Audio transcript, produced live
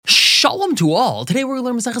Shalom to all. Today we're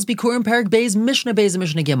going to learn Maseches Bikkurim, Perek Beis, Mishnah Beis, and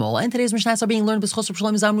Mishnah Gimel. And today's Mishnahs are being learned b'schos of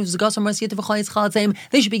Shalom Zamu Zagasam Rasiyat v'Chayitz Chalatzim.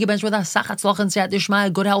 They should be given with a Sachat Tzlach and Siyat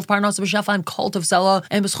Dishma, good health, Parnas B'Shafa, and cult of Sela,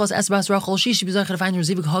 and b'schos Esbas Rachel. She should be zayich to find her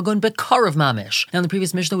Zivik Hagun Bikarav Mamish. Now in the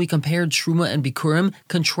previous Mishnah we compared Truma and Bikkurim,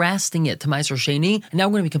 contrasting it to Meiser Sheni, and now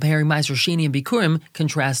we're going to be comparing Meiser Sheni and Bikkurim,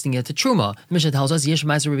 contrasting it to Truma. The Mishnah tells us Yesh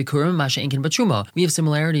Meiser Bikkurim, Masha Enkin B'Truma. We have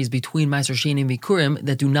similarities between Meiser Sheni and Bikkurim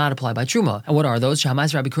that do not apply by Truma. And what are those? Shah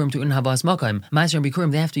Meiser Bikkurim to Havas Makam. Meiser and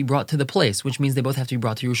Bikkurim, they have to be brought to the place, which means they both have to be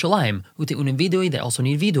brought to Yerushalayim. Ute'un and Vidui, they also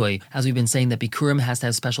need Vidui. As we've been saying that Bikkurim has to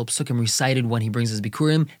have special psukim recited when he brings his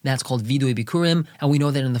Bikkurim, that's called Vidui Bikkurim. And we know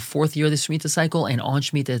that in the fourth year of the Shemitah cycle and on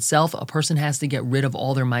Shemitah itself, a person has to get rid of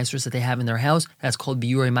all their Meisers that they have in their house. That's called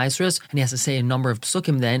Biurei Meisers, and he has to say a number of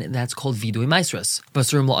psukim then, that's called Vidui Meisers.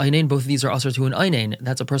 Basurim la'aynein, both of these are usher to an aynein.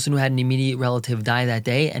 That's a person who had an immediate relative die that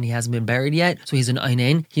day and he hasn't been buried yet, so he's an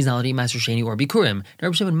aynein. He's not allowed to eat Meiser Sheni or Bikkurim. Now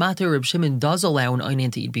Reb Shimon Mater, Reb Shimon does allow an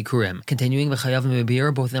aynein to eat Bikkurim. Continuing, v'chayavim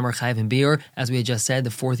b'beer, both of them are chayav in beer. As we had just said,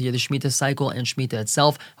 the fourth year of the Shemitah cycle and Shemitah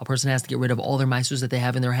itself, a person has to get rid of all their meisers that they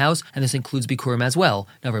have in their house, and this includes Bikkurim as well.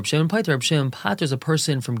 Now, Reb Shimon Pater is a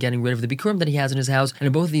person from getting rid of the Bikkurim that he has in his house, and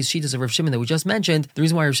in both of these shitas of Reb Shimon that we just mentioned, the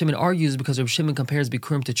reason why Reb Shimon argues is because Reb Shimon compares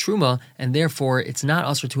Bikkurim to Truma, and therefore it's not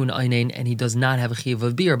usher to an aynein, and he does not have a chiyuv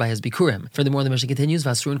of beer by his Bikkurim. Furthermore, the Mishnah continues,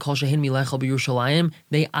 Vasruin kol shehin milechel b'Yerushalayim,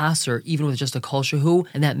 they aser even with just a kol shehu,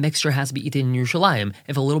 and that mixture has to be eaten in Yerushalayim.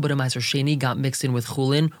 If a little bit of Meiser Sheni got mixed in with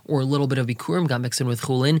chulin, or a little bit of Bikkurim got mixed in with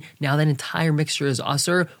chulin, now that entire mixture is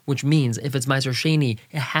aser, which means if it's Meiser Sheni,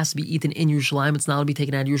 it has to be eaten in Yerushalayim, it's not allowed to be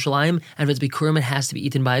taken out of Yerushalayim, and if it's Bikkurim, it has to be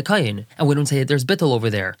eaten by a kayin. And we don't say that there's bittul over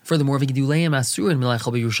there. Furthermore, v'giduleim asurin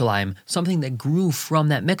milechel b'Yerushalayim, something that grew from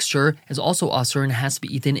that mixture is also aser and has to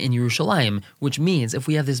be eaten in Yerushalayim, which means if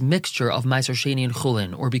we have this mixture of Meiser Sheni and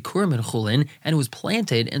chulin, or Bikkurim and chulin, and it was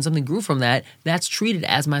planted and something grew from that, that's treated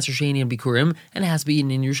as Meiser Sheni and Bikkurim, and it has to be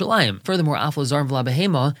eaten in Yerushalayim. Furthermore, aflo zar v'la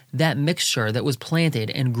behema, that mixture that was planted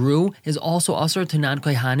and grew is also aser to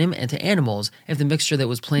non-kohanim and to animals. If the mixture that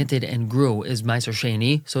was planted and grew is Meiser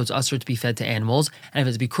Sheni, so it's aser to be fed to animals, and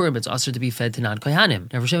if it's Bikkurim, it's aser to be fed to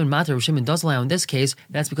non-kohanim. Now, Reb Shimon Mater, Reb Shimon does allow in this case,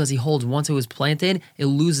 that's because he holds once it was planted, it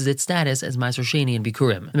loses its status as Meiser Sheni and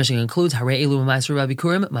Bikkurim. The Mishnah concludes, Harei elu Meiser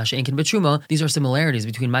Bikkurim, Masha Enkin B'Truma. These are similarities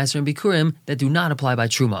between Meiser and Bikkurim that do not apply by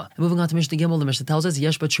Truma. And moving on to Mishnah Gimel, the Mishnah tells us,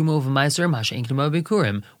 Yesh Truma over Meiser, Masha Enkin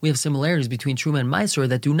B'Bikkurim. We have similarities between Truma and Meiser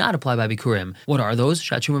that do not apply by Bikkurim. What are those?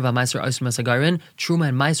 Shat Truma v'Meiser Aser Masagarin. Truma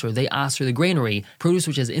and Meiser, they aser the granary. Produce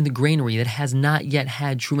which is in the granary that has not yet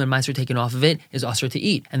had Truma and Meiser taken off of it is aser to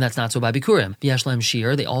eat, and that's not so by Bikkurim. V'Yashlam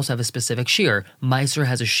Shir, they also have a specific shear. Meiser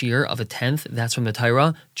has a shear of a 10th, that's from the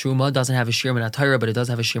Torah. Truma doesn't have a shear min Torah, but it does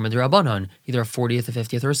have a shear min Rabbanon, either a 40th, a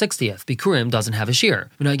 50th, or a 60th. Bikkurim doesn't have a shear.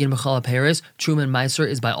 V'Nagin Mechala Paris, Truma and Meiser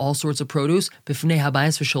is by all sorts of produce. B'fnei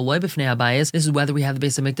habayis v'shaloi b'fnei habayis. This is whether we have the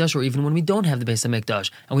Beis HaMikdash or even when we don't have the Beis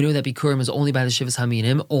HaMikdash. And we know that Bikkurim is only by the Shivas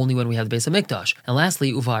Haminim, only when we have the Beis HaMikdash. And lastly,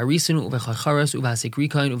 uva arisin, uva chacharas, uva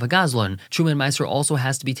sikrikain, uva gazlon. Truma and Meiser also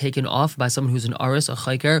has to be taken off by someone who's an aris, a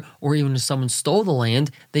chayker, or even if someone stole the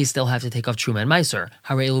land, they still have to take off Truma and Meiser.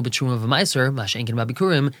 Harei b'Truma v'Meiser, Masha Enkin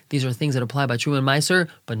B'Bikkurim. These are things that apply by Truma and Meiser,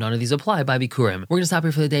 but none of these apply by Bikkurim. We're going to stop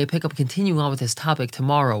here for the day, pick up continuing on with this topic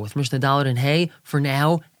tomorrow with Mishnah Dalet and Hey. For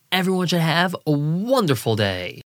now, everyone should have a wonderful day.